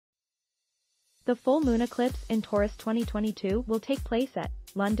The full moon eclipse in Taurus 2022 will take place at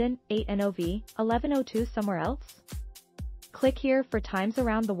London, 8 NOV, 11:02 somewhere else? Click here for times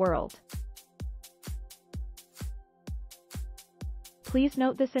around the world. Please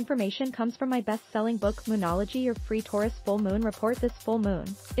note this information comes from my best-selling book Moonology, Your Free Taurus Full Moon Report. This full moon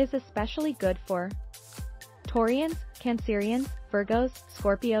is especially good for Taurians, Cancerians, Virgos,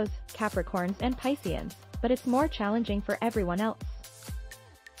 Scorpios, Capricorns and Pisceans, but it's more challenging for everyone else.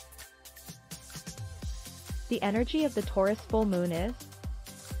 The energy of the Taurus full moon is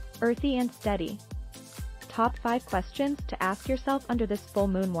earthy and steady. Top 5 questions to ask yourself under this full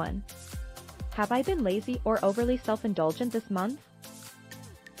moon. 1. Have I been lazy or overly self-indulgent this month?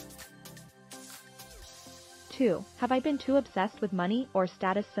 2. Have I been too obsessed with money or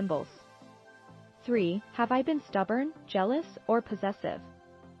status symbols? 3. Have I been stubborn, jealous, or possessive?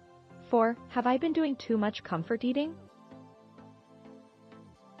 4. Have I been doing too much comfort eating?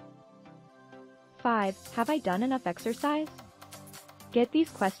 5. Have I done enough exercise? Get these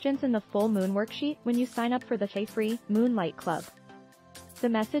questions in the full moon worksheet when you sign up for the free Moonlight Club. The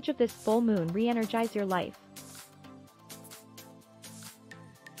message of this full moon: re-energize your life.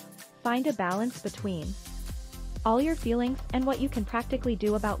 Find a balance between all your feelings and what you can practically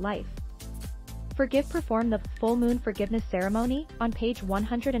do about life. Forgive. Perform the full moon forgiveness ceremony on page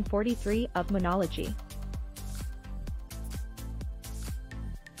 143 of Moonology.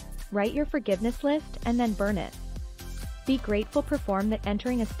 Write your forgiveness list and then burn it. Be grateful. Perform the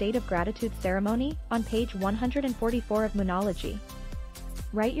entering a state of gratitude ceremony on page 144 of Moonology.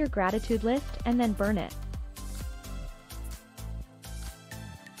 Write your gratitude list and then burn it.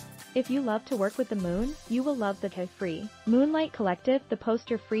 If you love to work with the moon, you will love the free Moonlight Collective. The Post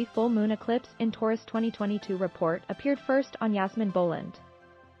Your Free Full Moon Eclipse in Taurus 2022 report appeared first on Yasmin Boland.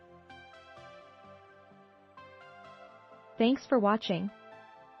 Thanks for watching.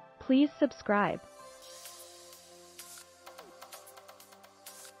 Please subscribe.